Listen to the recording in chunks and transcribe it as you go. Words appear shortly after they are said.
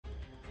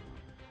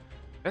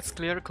Let's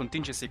clear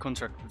Contingency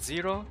Contract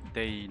 0,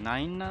 Day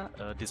 9,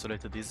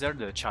 Desolate Desert,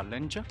 the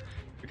challenge.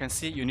 You can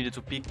see you need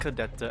to pick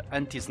that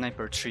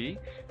anti-sniper tree,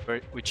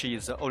 which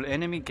is all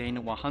enemy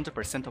gain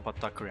 100% of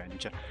attack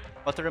range.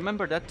 But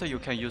remember that you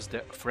can use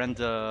the friend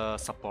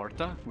support,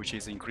 which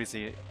is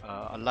increasing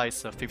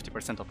allies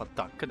 50% of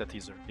attack, that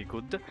is really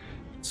good.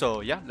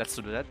 So yeah, let's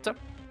do that.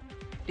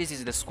 This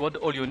is the squad.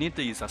 All you need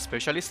is a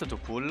specialist to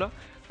pull,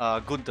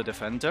 a good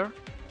defender,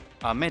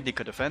 a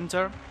medic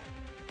defender.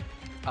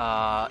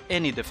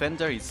 Any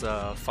defender is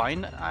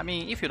fine. I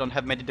mean, if you don't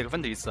have medic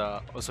defender, it's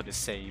also the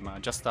same.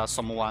 Just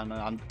someone,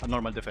 a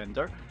normal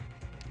defender.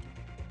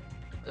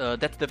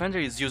 That defender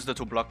is used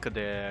to block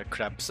the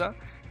crabs.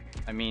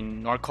 I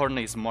mean,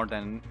 Norcorn is more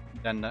than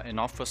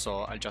enough,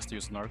 so I'll just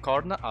use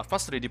Norcorn. A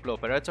fast redeploy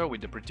operator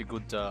with a pretty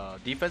good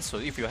defense, so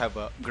if you have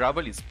a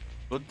gravel, it's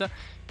good.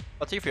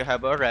 But if you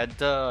have a red,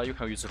 you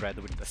can use red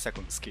with the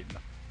second skill.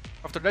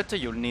 After that,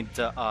 you'll need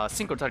a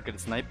single target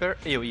sniper,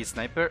 AoE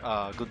sniper,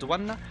 a good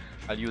one.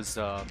 I'll use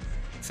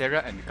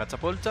Sarah and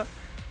Catapult.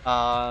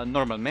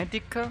 Normal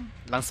medic,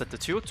 Lancet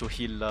 2 to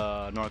heal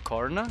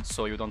Norcorn,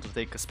 so you don't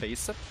take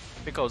space,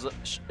 because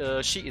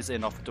she is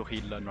enough to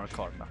heal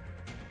Norcorn.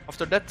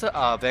 After that,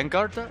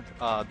 Vanguard,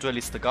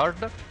 Duelist Guard,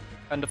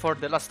 and for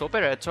the last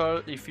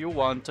operator, if you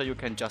want, you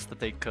can just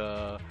take,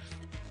 I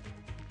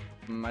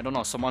don't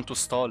know, someone to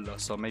stall,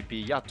 so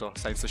maybe Yato,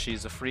 since she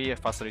is free,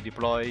 fast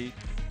redeploy.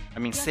 I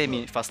mean,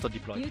 semi-fast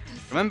deploy.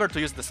 Remember to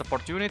use the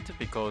support unit,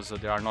 because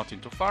they are not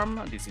into farm.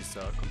 This is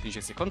a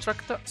contingency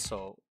contract,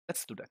 so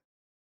let's do that.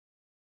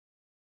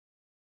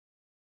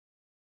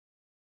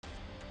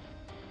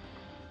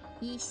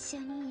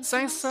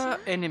 Since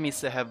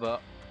enemies have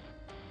a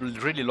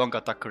really long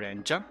attack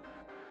range,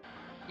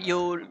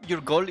 your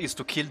goal is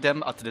to kill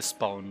them at the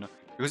spawn.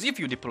 Because if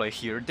you deploy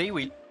here, they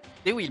will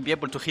be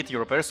able to hit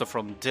your operators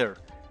from there,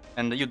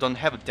 and you don't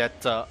have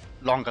that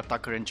long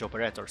attack range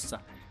operators.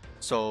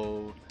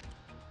 So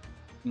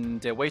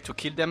the way to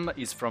kill them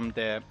is from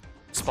the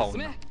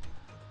spawn.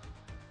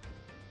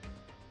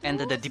 And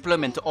the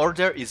deployment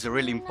order is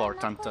really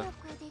important.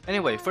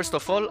 Anyway, first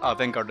of all, a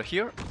Vanguard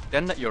here,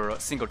 then your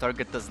single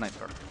target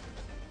sniper.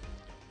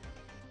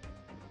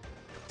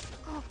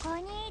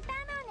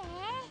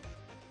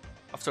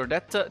 After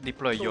that,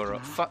 deploy your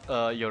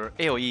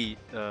AoE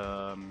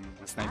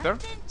sniper,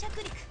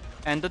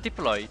 and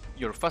deploy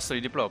your fast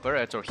redeploy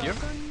operator here,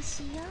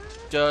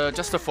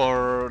 just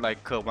for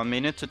like 1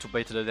 minute to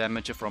bait the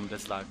damage from the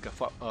slug.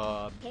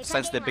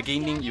 Since the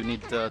beginning, you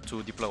need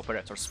to deploy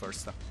operators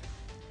first.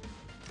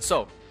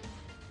 So,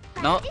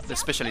 now the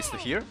specialist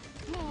here,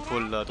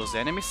 pull those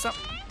enemies.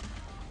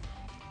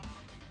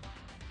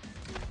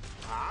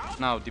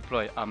 Now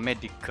deploy a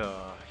medic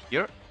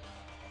here.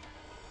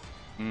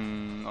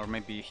 Or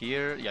maybe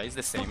here, yeah, it's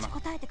the same.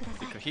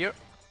 Medic here.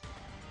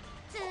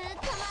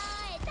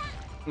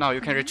 Now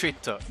you can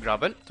retreat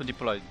Gravel to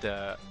deploy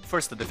the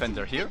first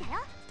defender here.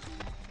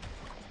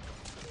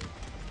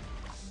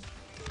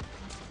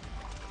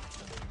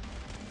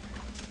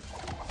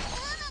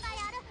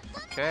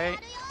 Okay.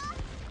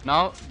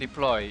 Now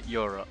deploy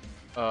your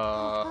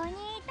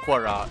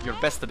Quora, your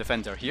best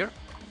defender here.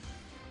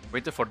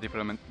 Wait for the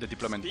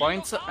deployment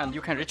points, and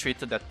you can retreat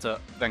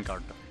that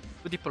Vanguard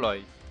to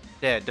deploy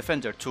the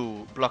defender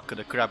to block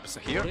the crabs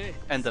here,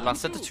 and the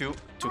Lancet 2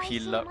 to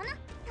heal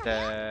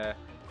the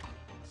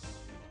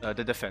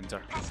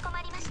defender.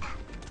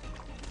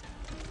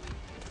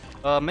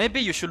 Maybe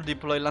you should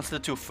deploy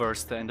Lancet 2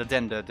 first and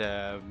then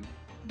the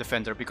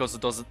defender, because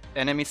those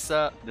enemies,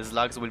 the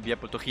slugs, will be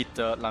able to hit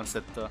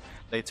Lancet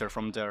later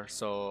from there.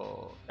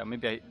 So yeah,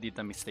 maybe I did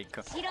a mistake.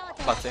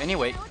 But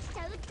anyway,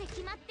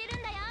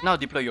 now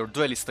deploy your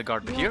Duelist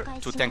Guard here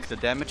to tank the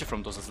damage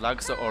from those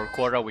slugs, or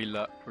Quora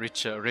will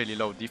reach really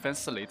low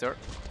defense later.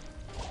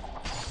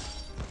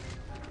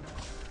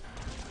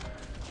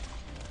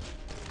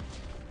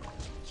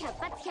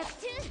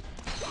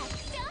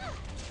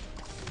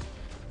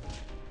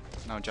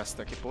 Now just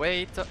keep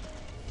wait.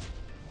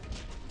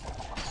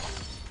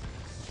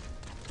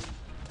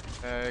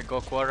 Go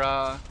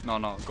Quora.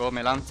 No, go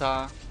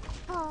Melanta.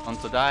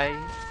 Want to die.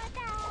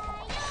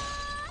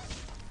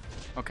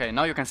 Okay,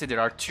 now you can see there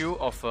are 2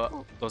 of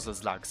those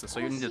slugs, so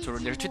you need to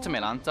retreat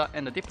Melanta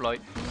and deploy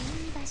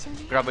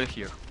Gravel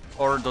here,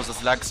 or those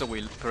slugs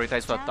will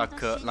prioritize to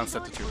attack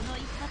Lancet 2.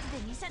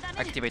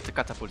 Activate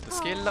Catapult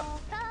skill.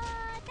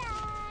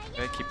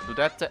 Okay, keep do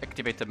that.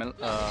 Activate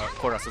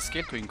Quora's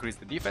skill to increase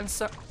the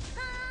defense.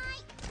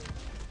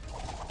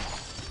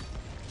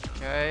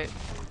 Okay.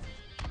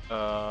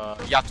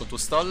 Yato to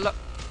stall.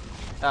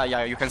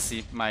 Yeah, you can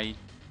see my...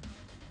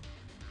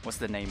 What's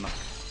the name?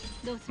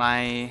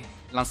 My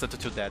Lancet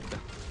 2 dead.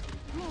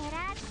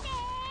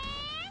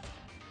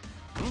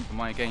 Come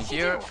on again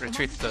here.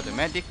 Retreat the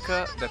medic.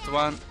 That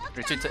one.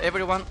 Retreat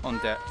everyone on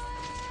the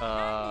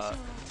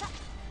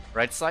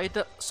right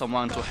side.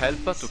 Someone to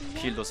help to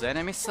kill those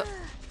enemies.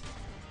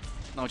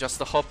 Now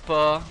just hope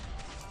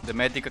the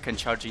medic can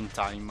charge in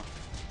time.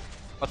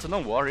 But no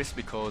worries,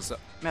 because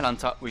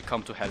Melanta will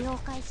come to help.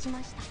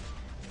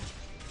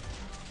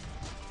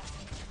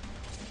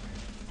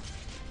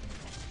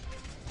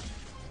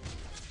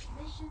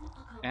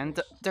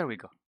 And there we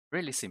go.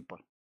 Really simple.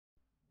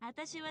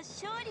 私は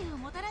勝利を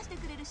もたらして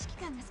くれる指揮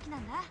官が好きな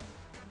んだ。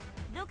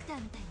ドクタ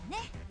ーみたいにね。